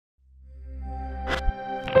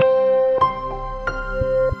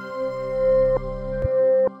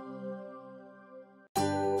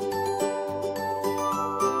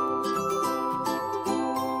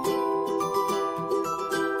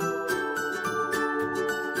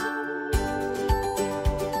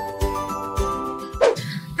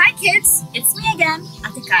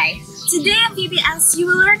Kai. Today at VBS, you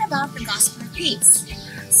will learn about the Gospel of Peace.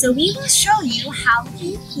 So we will show you how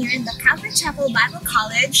we here in the Calvary Chapel Bible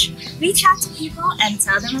College reach out to people and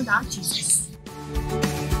tell them about Jesus.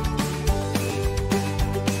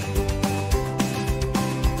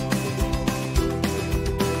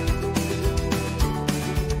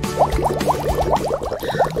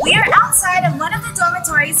 We are outside of one of the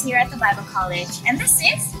dormitories here at the Bible College, and this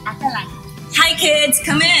is Ate Lani. Hi kids,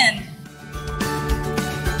 come in!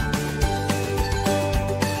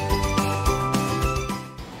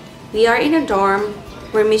 We are in a dorm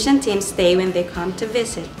where mission teams stay when they come to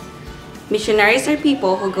visit. Missionaries are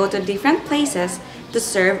people who go to different places to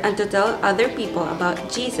serve and to tell other people about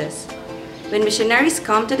Jesus. When missionaries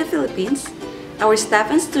come to the Philippines, our staff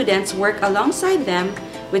and students work alongside them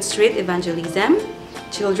with street evangelism,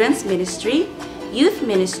 children's ministry, youth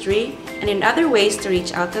ministry, and in other ways to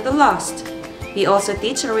reach out to the lost. We also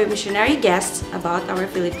teach our missionary guests about our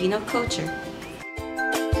Filipino culture.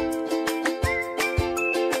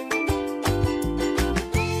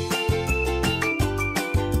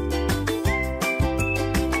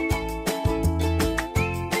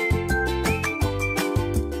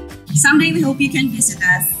 Someday we hope you can visit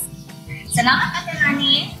us. Salamat, Ate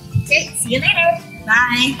Lani. Okay, see you later.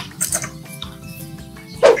 Bye!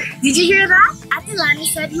 Did you hear that? Ate Lani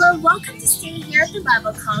said you are welcome to stay here at the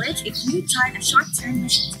Bible College if you join a short-term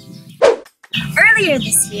mission team. Earlier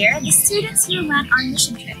this year, the students here went on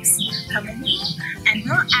mission trips. Come with me, and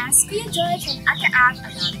we'll ask Kuya George and Ate Ab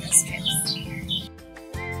about those trips.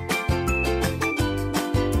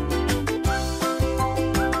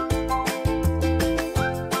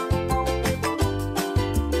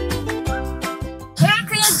 Hey,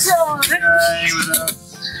 Kuya George! Hi, what's up?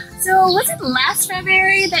 So, was it last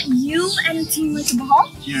February that you and the team went to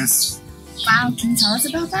Bohol? Yes, Wow, can you tell us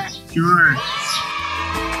about that? sure.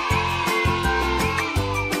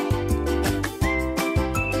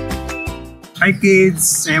 Hi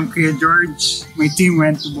kids, I am Kuya George. My team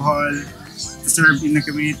went to Bohol to serve in the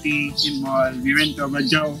community in Bohol. We went to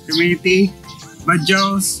Badjao community.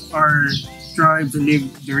 Badjaos are tribes who live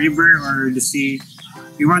the river or the sea.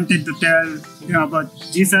 We wanted to tell them about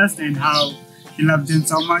Jesus and how He loved them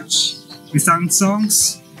so much. We sang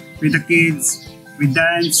songs with the kids, we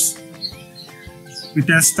danced, we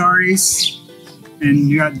tell stories, and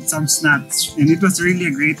we had some snacks. And it was really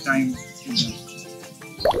a great time.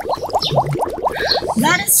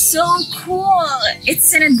 That is so cool!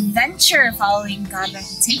 It's an adventure following God where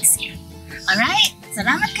He takes you. Alright,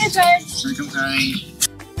 salamat Kuya George! Welcome,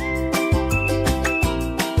 guys.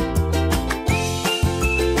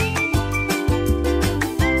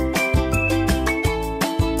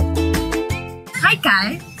 Hi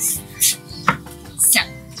Kai! So,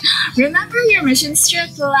 remember your mission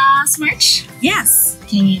trip last March? Yes,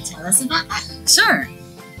 Can you tell us about that? sure.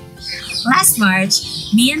 Last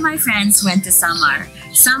March, me and my friends went to Samar.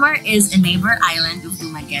 Samar is a neighbor island of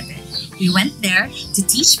Dumaguete. We went there to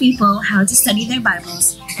teach people how to study their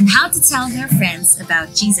Bibles and how to tell their friends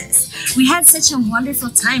about Jesus. We had such a wonderful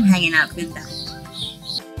time hanging out with them.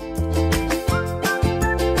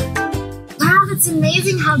 Wow, that's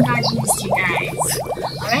amazing how God used you guys.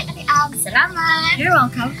 Alright, Ate Ab, salamat! You're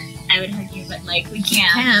welcome. I would hug you, but like we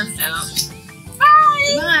can't. Can't. So,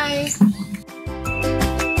 bye! Bye.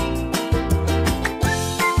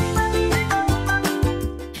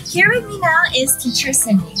 Here with me now is teacher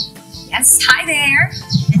Cindy. Yes, hi there.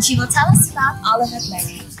 And she will tell us about Olivet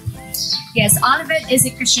Learning. Yes, Olivet is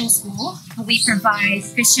a Christian school. We provide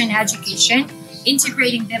Christian education,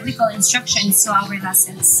 integrating biblical instructions to our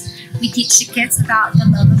lessons. We teach the kids about the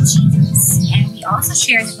love of Jesus, and we also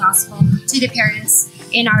share the gospel to the parents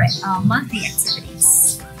in our monthly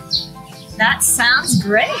activities. That sounds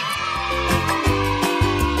great!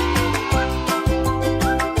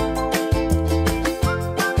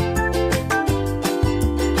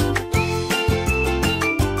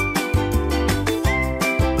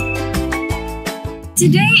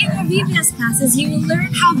 Today in your VBS classes, you will learn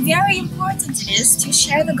how very important it is to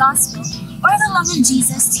share the gospel or the love of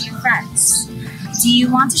Jesus to your friends. Do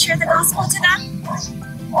you want to share the gospel to them?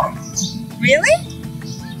 Really?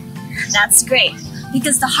 That's great,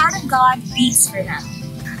 because the heart of God beats for them.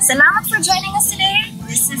 Salamat for joining us today.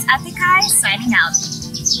 This is Ate Kai signing out.